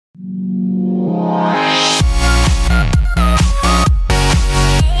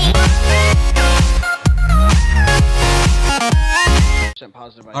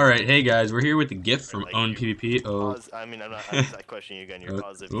Alright, hey guys, we're here with the gift from Like Own PvP. Oh, pause. I mean, I'm not questioning you again. You're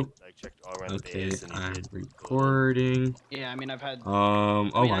positive. You, like checked all around the okay, base and I'm recording. Yeah, I mean, I've had. Oh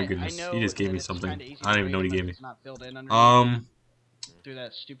my I goodness, he know just gave that me it's something. kinda easy I don't to even know what he raid, gave like, me. it's not filled in underneath Um, through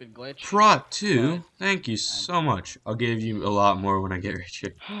that stupid glitch. Prot 2, but- thank you so much. I'll give you a lot more when I get rich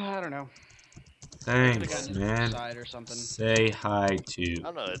here. I don't know. Thanks, man. Side or something. Say hi to. I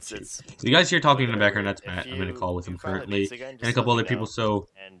don't know. It's. You guys hear talking in the whatever. background? That's If Matt. I'm in a you- call with if him you find the currently, base again, and a just couple let other me people. know. So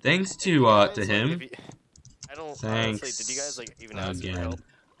And thanks if you to guys, like, him. if you, I don't. Thanks Honestly, did you guys like even ask for again.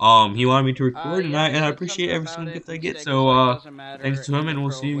 help? He wanted me to record, Yeah, and I said appreciate something every about single it, gift I and get. Sticker said it So, doesn't matter, thanks to him, and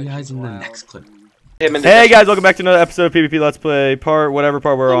we'll Pro see you glitch guys is in the allowed, next clip. and- Hey guys, welcome back to another episode of PvP Let's Play whatever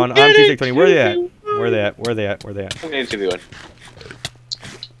part we're on. I'm T620. Where are they at? Where are they at? Where are they at? Where are they at? I'm going to be one.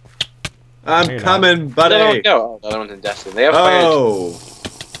 I'm No, you're coming, buddy. No, the other one's in Destiny. They have fire. Oh,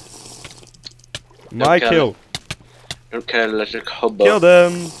 My kill kill. Don't care electric hobo. Kill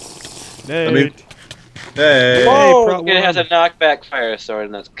them. I mean- Nate. hey. Whoa! Prot It has a one. knockback fire sword,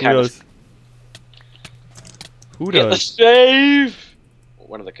 and that's Who kind of. does? Who Get the does? save!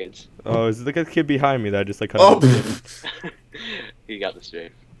 One of the kids. Oh, is it the kid behind me that I just like cut Oh, off? He got the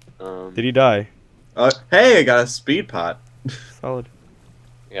save. Did he die? Hey, I got a speed pot. Solid.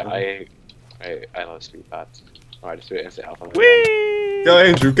 Yeah, I love speed pots. Oh, I just do it instant health on my Whee! Go,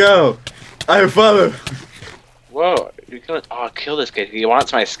 Andrew, go. I follow. Whoa! You're killing. Oh, kill this kid. He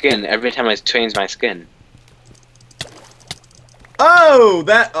wants my skin every time I change my skin. Oh,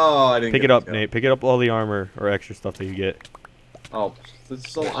 that. Oh, I didn't Pick get it up, the kill. Nate. Pick it up all the armor or extra stuff that you get. Oh, this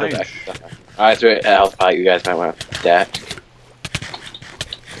is so There's no Irish. extra stuff. I threw it at health pot. You guys might want that.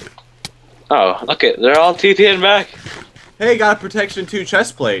 Oh, look it. They're all TTing back. Hey, got a protection 2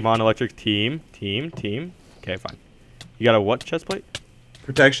 chest plate. Monoelectric team. Okay, fine. You got a what chest plate?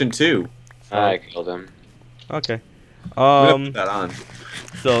 Protection 2. I killed him. Okay. I'm gonna put that on.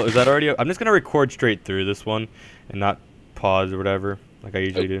 So is that already? I'm just gonna record straight through this one, and not pause or whatever, like I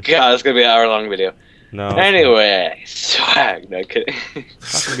usually do. God, it's gonna be an hour-long video. No. Anyway, swag. No kidding.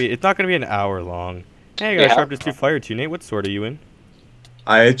 It's not gonna be an hour long. Hey, I got Yeah. a sharpness 2 fire 2. Nate, what sword are you in?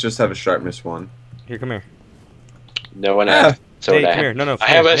 I just have a sharpness 1. Here, come here. No one asked. So Nate, would I. come here. No, I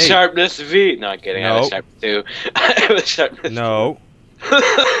have a Nate. sharpness V. No, I'm kidding. I have a No. sharpness 2. I have a sharpness. No.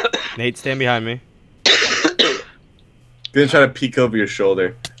 Nate, stand behind me. Gonna try to peek over your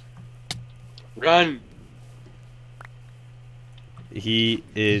shoulder. Run. He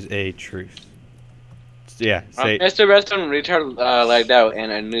is a truth. Yeah, say. Mr. Redstone retard lagged out, and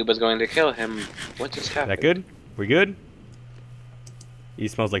a noob was going to kill him. What just happened? That good? We good? He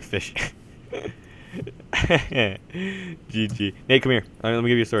smells like fish. GG. Nate, come here. Let me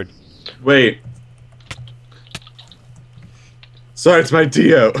give you a sword. Wait. Sorry, it's my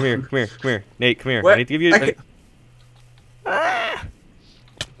Dio. Come here. Nate, come here. What? I need to give you. I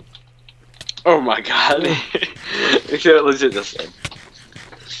Oh my god. You should have legit just said.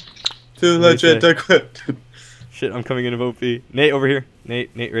 Too legit to quit. Shit, I'm coming in of OP. Nate, over here.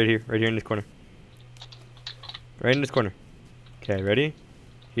 Nate, right here in this corner. Right in this corner. Okay, ready?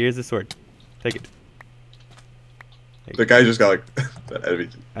 Here's the sword. Take it. The guy just got like that enemy.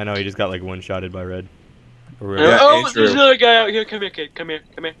 I know, he just got like one-shotted by red. Or Yeah, Oh, Andrew. there's another guy out here. Come here, kid. Come here.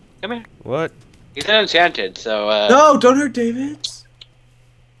 What? He's enchanted, so No, don't hurt David.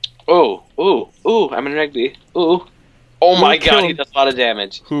 Ooh. I'm in Rugby. Ooh. Oh my Kill god, him. he does a lot of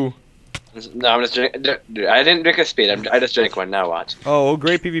damage. Who? No, I'm just drinking. I didn't drink a speed. I just drank one. Now watch. Oh,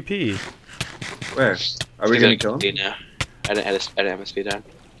 great PvP. Where? Are we gonna kill him? Now. I didn't have a speed on.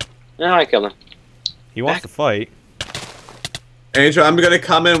 No, I killed him. He wants to fight. Andrew, I'm gonna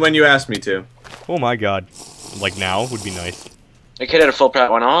come in when you ask me to. Oh my god. Like now would be nice. The kid had a full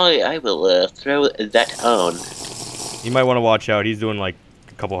prot one. I will throw that on. You might want to watch out. He's doing like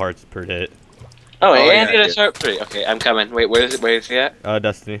a couple hearts per hit. Oh, and yeah, he had a yeah. sharp 3. Okay, I'm coming. Wait, where is he at?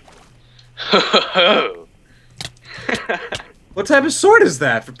 Destiny. What type of sword is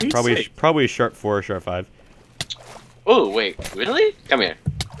that? For Pete's sake? Probably a sharp 4 or sharp 5. Oh, wait, really? Come here.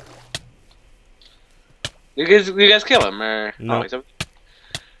 You guys kill him, or... No. Oh, he's over...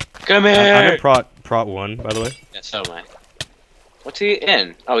 Come here! I'm in prot 1, by the way. Yeah, so am I. What's he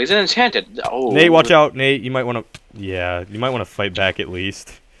in? Oh, he's in enchanted. Oh. Nate, watch out. Nate, you might want to... Yeah, you might want to fight back at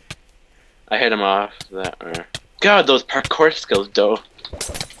least. I hit him off. That. God, those parkour skills, though.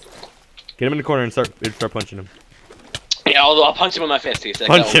 Get him in the corner and start punching him. Yeah, I'll punch him with my fist. He's like,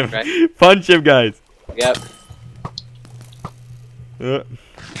 Punch that him. one, right? Punch him, guys. Yep.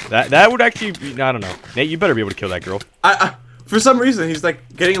 That would actually be, I don't know. Nate, you better be able to kill that girl. For some reason, he's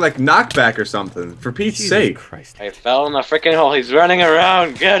like getting like knockback or something. For Pete's Jesus sake. Christ. I fell in the freaking hole. He's running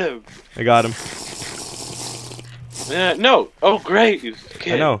around. Get him. I got him. No. Oh, great. You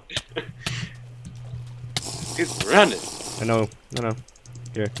kid. I know. He's running. I know.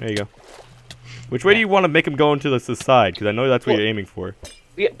 Here, there you go. Which way do you want to make him go into the side? Because I know that's what you're aiming for.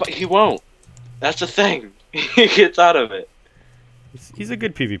 Yeah, but he won't. That's the thing. He gets out of it. He's a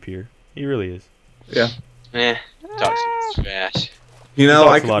good PvPer. He really is. Yeah. Talk some trash. You know,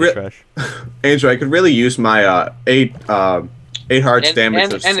 I Talks a lot of trash. Andrew, I could really use my 8 hearts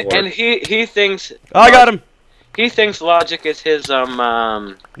damage of sword. And he thinks. Oh, I got him. He thinks logic is his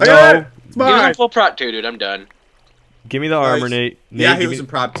No. It's Give him mine. full prot 2, dude. I'm done. Give me the armor, Nice. Nate. Yeah, he give was me, in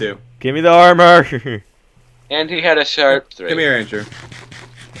prop 2. give me the armor. And he had a sharp 3. Come here, Andrew. You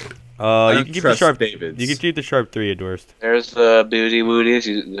don't can keep the trust sharp. Davids. You can keep the sharp 3 at worst. There's the booty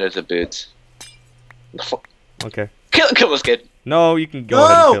wooties. There's the boots. Okay. Kill this kid. No, you can go No!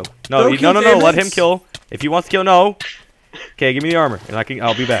 ahead and kill. No, Don't no, kill no, no. Let him Davids. kill. If he wants to kill, no. Okay, give me the armor, and I'll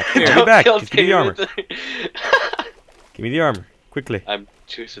be back. I'll be back. Just give me the armor. Give me the armor quickly. I'm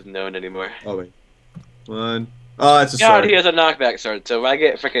choosing known anymore. Oh, wait. 1. Oh, that's a God, sword. he has a knockback sword, so if I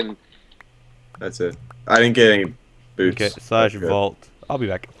get freaking. That's it. I didn't get any boots. Okay, slash That's good. vault. I'll be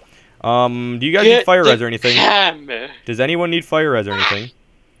back. Do you guys need fire res or anything? Hammer. Does anyone need fire res or anything?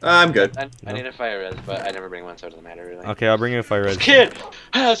 I'm good. I No. need a fire res, but I never bring one, so it doesn't matter really. Okay, I'll bring you a fire res. This kid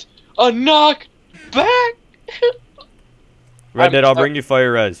has a knockback. Red Dead, I'll bring you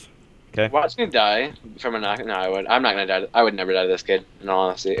fire res. Okay. Watch me die from a knock. No, I would. I'm not gonna die. I would never die to this kid. In all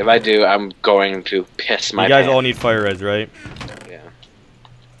honesty, if I do, I'm going to piss my You guys pants. all need fire res, right? Yeah.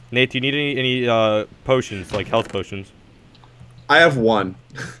 Nate, do you need any potions, like health potions? I have 1.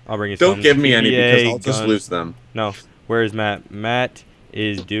 I'll bring you some. Don't give me any TPA, because I'll just guns. lose them. No. Where is Matt? Matt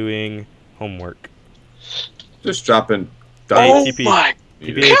is doing homework. Just dropping Oh dice. TP. my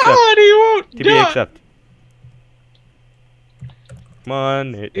TPA accept. God, he won't TPA die. accept. Come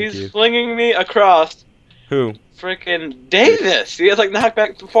on, Nate. Thank He's you. flinging me across Who? freaking Davis. He has like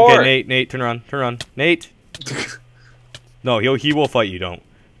knockback before. Okay, Nate, turn around. Turn around. Nate! No, he will fight you, don't.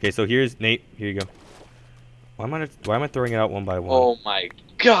 Okay, so here's Nate. Here you go. Why am I throwing it out one by one? Oh my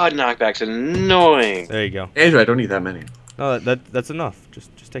God, knockback's annoying. There you go. Andrew, I don't need that many. No, that's enough. Just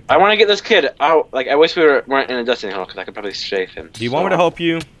take that. I want to get this kid out. Like, I wish we weren't in a dusting hole because I could probably strafe him. Do you want me to help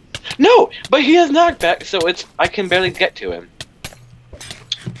you? No, but he has knockback, so I can barely get to him.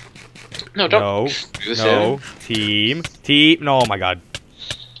 No, don't. No. use No. him. Team. No, oh my god.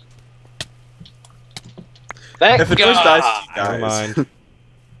 Thank If it God. just dies, he Never dies. mind.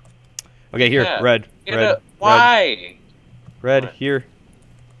 Okay, here. Yeah. Red. Get Red. it. Why? Red. What? Here.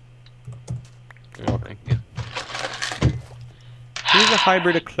 You're welcome. Here's a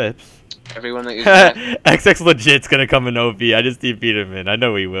hybrid eclipse. Everyone that uses that. XX legit's gonna come in OP. I just TP'd him in. I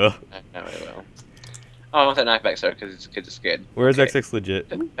know he will. I know it will. Oh, I want that knockback start because it's kids are scared. Where's Okay. XX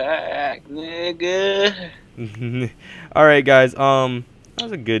legit? Back, nigga. Alright, guys. That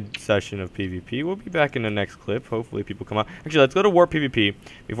was a good session of PvP. We'll be back in the next clip. Hopefully people come out. Actually, let's go to Warp PvP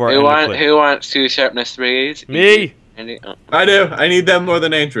before I end the clip. Who wants 2 sharpness 3s? Me! Andy? Oh, I do. I need them more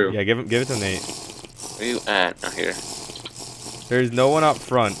than Andrew. Yeah, give it to Nate. where you at? Oh, here. There's no one up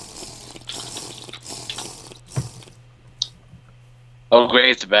front. Oh,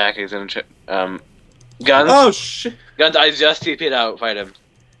 Gray's back. He's in. Guns. Oh shit! Guns. I just TP'd out. Fight him.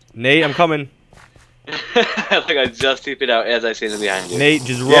 Nate, I'm coming. Like I just TP'd out as I seen him behind you. Nate,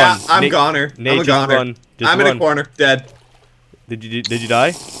 just run. Yeah, I'm Nate, goner. Nate, I'm a just goner. run. Just I'm run. in a corner, dead. Did you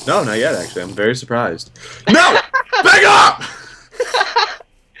die? No, not yet. Actually, I'm very surprised. No, back up!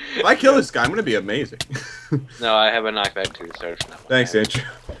 If I kill this guy, I'm gonna be amazing. No, I have a knockback too. Sorry. Thanks, Andrew.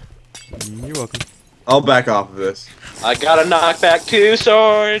 You're welcome. I'll back off of this. I got a knockback 2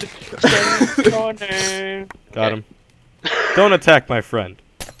 sword. Corner. Got him. Don't attack my friend.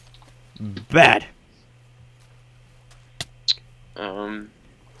 Bad.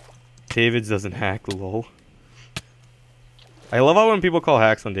 Davids doesn't hack, lol. I love how when people call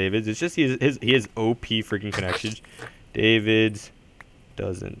hacks on Davids, it's just he has OP freaking connections. Davids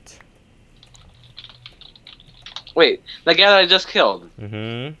doesn't. Wait, the guy that I just killed.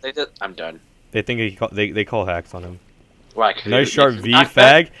 Mm-hmm. I'm done. They think they call hacks on him. Why? Nice sharp V,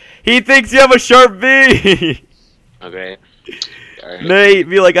 Knockback? fag. He thinks you have a sharp V. Okay. Alright. Nate,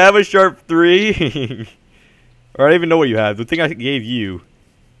 be like, I have a sharp 3. Or I don't even know what you have. The thing I gave you.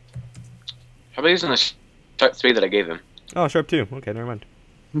 How about using the sharp 3 that I gave him? Oh, sharp 2. Okay, never mind.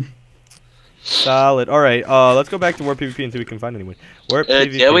 Solid. Alright, let's go back to Warp PvP and see if we can find anyone. Warp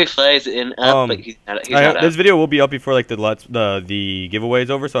PvP. Joey flies in up, but he's not This up. video will be up before like the giveaway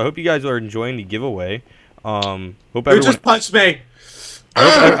is over, so I hope you guys are enjoying the giveaway. Hope Who everyone just punched me?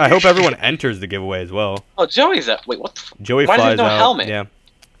 I hope everyone enters the giveaway as well. Oh, Joey's up. Wait, what the f- Joey Why does he flies have no out. helmet? Yeah.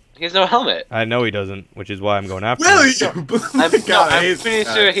 He has no helmet. I know he doesn't, which is why I'm going after Really? him. I'm God, pretty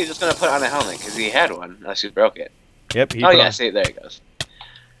sure he's just gonna put on a helmet because he had one, unless he broke it. Yep, he Oh put yeah, on- see, there he goes.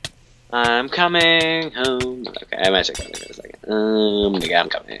 I'm coming home. Okay, I might check that in a second. Yeah, I'm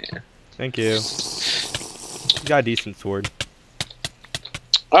coming. Thank you. He's got a decent sword.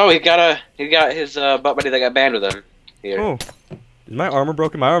 Oh, he got his butt buddy that got banned with him. Here. Oh. Is my armor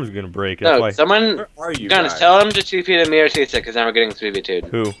broken? My arm's gonna break. That's No, why. someone. Where are you Guns, guys? tell him to TP to me or T6 because now we're getting 3v2'd.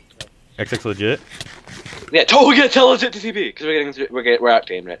 Who? XX legit? Yeah, totally gonna tell us to TP because we're out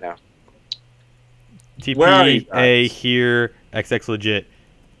teamed right now. Where are you TP A guys? here. XX legit.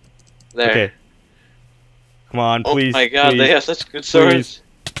 There. Okay. Come on, Oh please. my god, please. they have such good swords.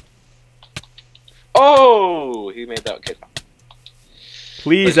 Oh, he made that kid.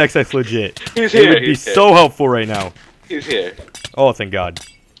 Please, XX legit. He's It here. would be He's here. so helpful right now. He's here. Oh, thank God.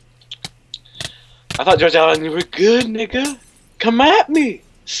 I thought George Allen, you were good, nigga. Come at me,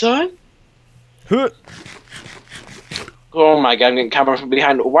 son. Huh. Oh my god, I'm getting camera from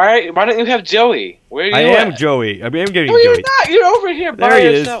behind. Why don't you have Joey? Where are you I at? am Joey. I am getting No, you're Joey. not. You're over here There by he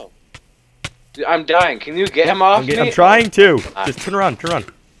is. yourself. Dude, I'm dying. Can you get him off me? I'm trying to. Ah. Just turn around. Turn around.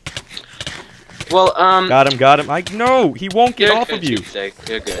 Well, Got him. Got him. No, he won't get you're off good, of you. Cheapsake.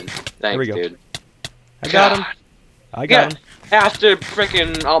 You're good. Thanks, There we go. dude. I got him. God. I got Yeah. him. After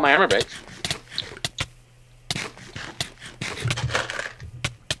freaking all my armor breaks.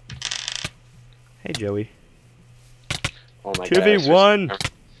 Hey, Joey. Oh my god. 2v1.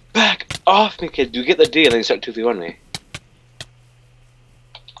 Back off me, kid. You get the D and then you start 2v1 me.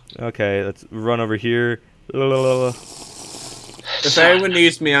 Okay, let's run over here. La. If anyone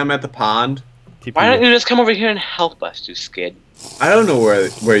needs me, I'm at the pond. TP. Why don't you just come over here and help us, you skid? I don't know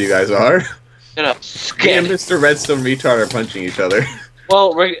where you guys are. Shut up, Me and skid. Mr. Redstone Retard are punching each other.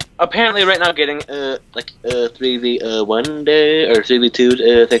 Well, we're apparently right now getting 3v1 day or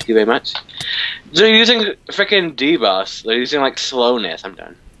 3v2. Thank you very much. They're using freaking D-boss. They're using like slowness. I'm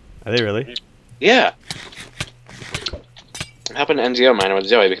done. Are they really? Yeah. I'm helping NGO miner with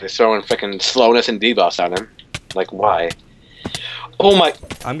Joey because they're throwing freaking slowness and D-boss on him. Like why? Oh my!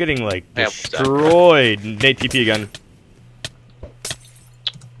 I'm getting like Yeah, destroyed. Nate TP again.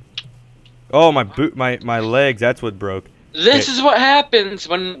 Oh my legs. That's what broke. This Okay. is what happens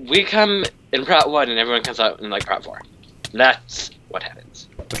when we come in Prot 1 and everyone comes out in like Prot 4. That's what happens.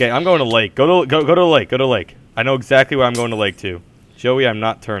 Okay, I'm going to lake. Go to lake. Go to lake. I know exactly where I'm going to lake to. Joey, I'm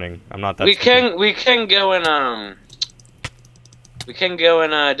not turning. I'm not that. We stupid. can go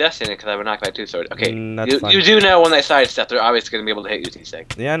in Destiny because I have a knockback 2 sword. Okay, That's fine. you do know when they sidestep, they're always going to be able to hit you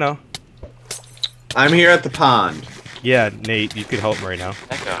T6. Yeah, I know. I'm here at the pond. Yeah, Nate, you could help me right now.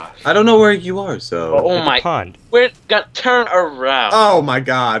 Back off. I don't know where you are, so. Oh At the my! pond. We're gonna turn around. Oh my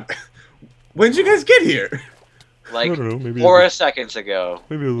god. When did you guys get here? Like I don't know, maybe 4 seconds ago.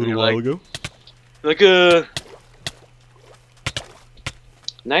 maybe a little You're while like- ago. Like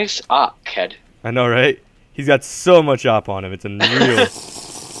nice op, kid. I know, right? He's got so much op on him. It's unreal.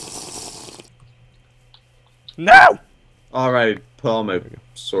 No! Alright, put all my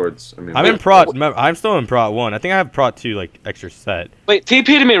swords. I mean, I'm in prot. I'm still in prot 1. I think I have prot 2 like extra set. Wait, TP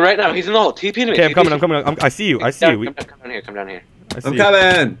to me right now. He's in the hole. TP to me. Okay, I'm TP coming. to I'm coming. I see you. I see Down, you. come down here. Come down here. I see I'm you.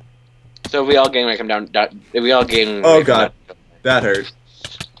 coming! So we all gang right come down. We all gang. Oh right, come god. down. That hurt.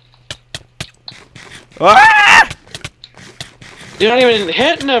 Ah! You're not even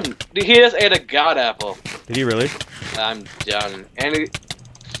hitting him. He just ate a god apple. Did he really? I'm done. And he...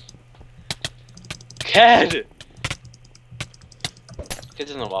 Ked!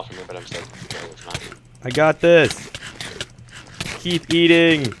 Kid's in the wall for me, but I'm still... I got this. Keep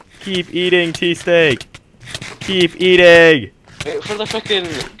eating. Keep eating tea steak. Keep eating. Wait for the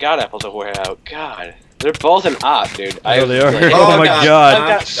freaking god apple to wear out. God. They're both an op, dude. Oh, they are. like- Oh my god. I've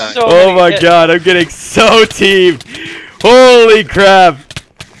got so Oh many my hits. god. I'm getting so teamed. Holy crap.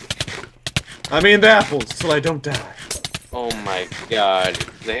 I'm eating the apples so I don't die. Oh my god.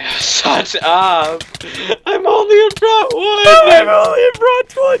 They have such op. I'm only in Prot 1. I'm only in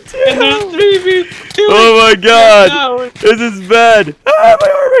prot 1 And there's too. 3v2. Oh my god. No, This is bad. Ah, my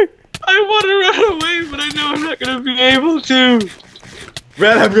armor. I want to run away, but I know I'm not going to be able to.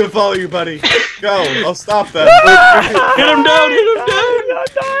 Red, I'm gonna follow you, buddy. Go, I'll stop them. Hit him down, hit him down.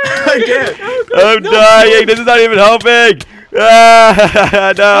 I can't. I'm dying. This is not even helping. Ah,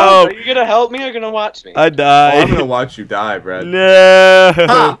 Oh, no. are you going to help me or going to watch me? I Oh, died. I'm gonna watch you die, Brad. No.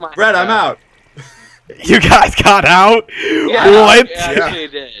 Ha! my Brad, I'm God. out. You guys got out? Yeah, What? you actually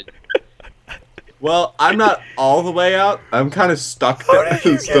did. Well, I'm not all the way out. I'm kind of stuck How there. did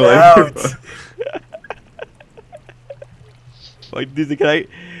you Still get in. out? Like,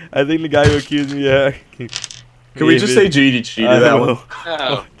 I think the guy who accused me of hacking. Can we just say GG to that one?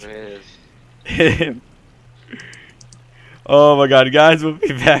 Oh, man. Oh my god, guys, we'll be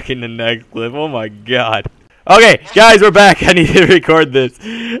back in the next clip. Oh my god. Okay, guys, we're back. I need to record this.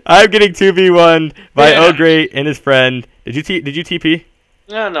 I'm getting 2v1 by O'Great and his friend. Did you TP?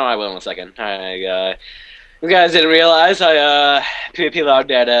 No, I will in a second. You guys didn't realize I PvP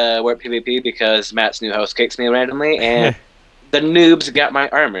logged at Warp PvP because Matt's new host kicks me randomly, and the noobs got my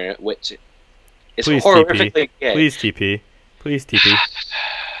armor, which is horrifically gay. Please TP. Please TP.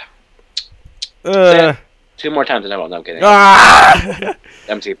 2 more times and I won't. No, I'm kidding. Ah!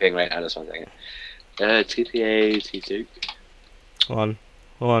 I'm TPing right now. Just 1 second. TPA, TP. Hold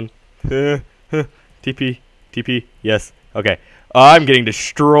on. TP. Yes. Okay. I'm getting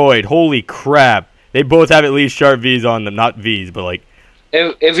destroyed. Holy crap. They both have at least sharp Vs on them. Not Vs, but like...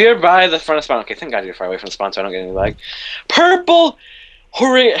 If you're by the front of spawn... Okay, thank God you're far away from the spawn so I don't get any lag. Purple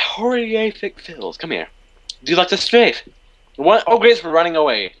horrific fills. Come here. Do you like to strafe? O'Great's for running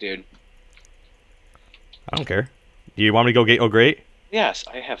away, dude. I don't care. Do you want me to go get O'Great? Yes,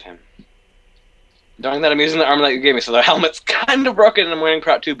 I have him. Knowing that I'm using the armor that you gave me, so the helmet's kind of broken and I'm wearing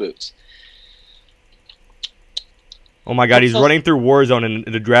Prot 2 boots. Oh my god, he's running through Warzone and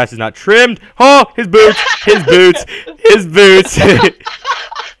the grass is not trimmed. Oh, his boots! His boots! His boots!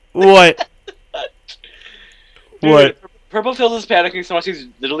 What? Dude, What? Purple Fills is panicking so much he's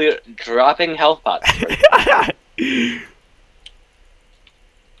literally dropping health pots.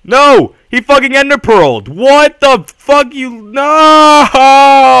 No! He fucking ENDERPERAL'd! What the fuck you...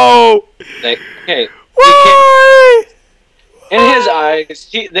 No! Okay. Why? In his eyes,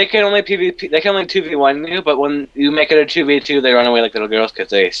 they can only PvP. They can only 2v1 you, but when you make it a 2v2, they run away like little girls because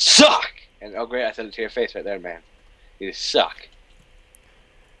they suck. And oh great, I said it to your face right there, man. You suck.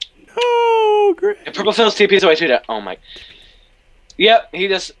 No, great. And Purple Fills TP's away too. Oh my. Yep, he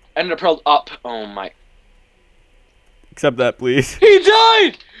just ENDERPERAL'd up. Oh my. Accept that, please. He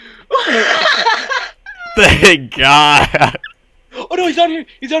died. Thank God. Oh no, he's down here.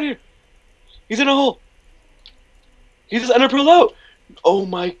 He's down here. He's in a hole. He just ENDERPERAL'd out. Oh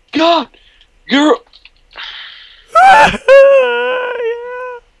my God. You're... Why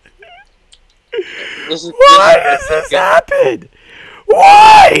does this happen?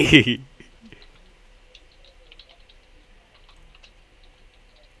 Why?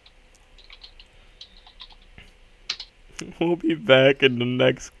 We'll be back in the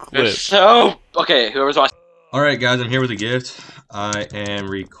next clip. So, okay, whoever's watching. Alright guys, I'm here with a gift. I am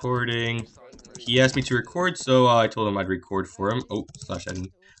recording. He asked me to record, so I told him I'd record for him. Oh, slash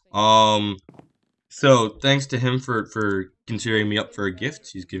ending. So thanks to him for considering me up for a gift.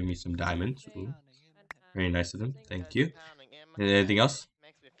 He's giving me some diamonds. Ooh. Very nice of him. Thank you. Anything else?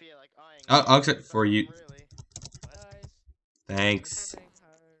 I'll accept for you. Thanks.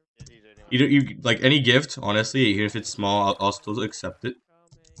 You like any gift, honestly, even if it's small, I'll still accept it.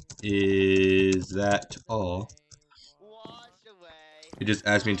 Is that all? He just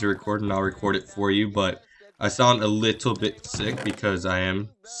asked me to record, and I'll record it for you, but I sound a little bit sick because I am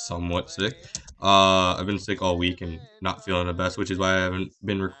somewhat sick. I've been sick all week and not feeling the best, which is why I haven't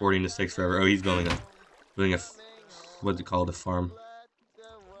been recording the sticks forever. Oh, he's building a what's it called, a farm.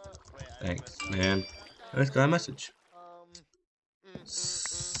 Thanks, man. I just got a message.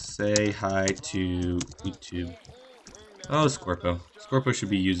 Say hi to YouTube. Oh, Scorpio. Scorpio should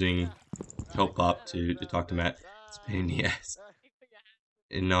be using Help Pop to talk to Matt. It's a pain in the ass.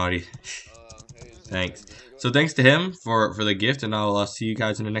 And naughty. Thanks. So thanks to him for the gift, and I'll see you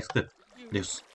guys in the next clip. Adios.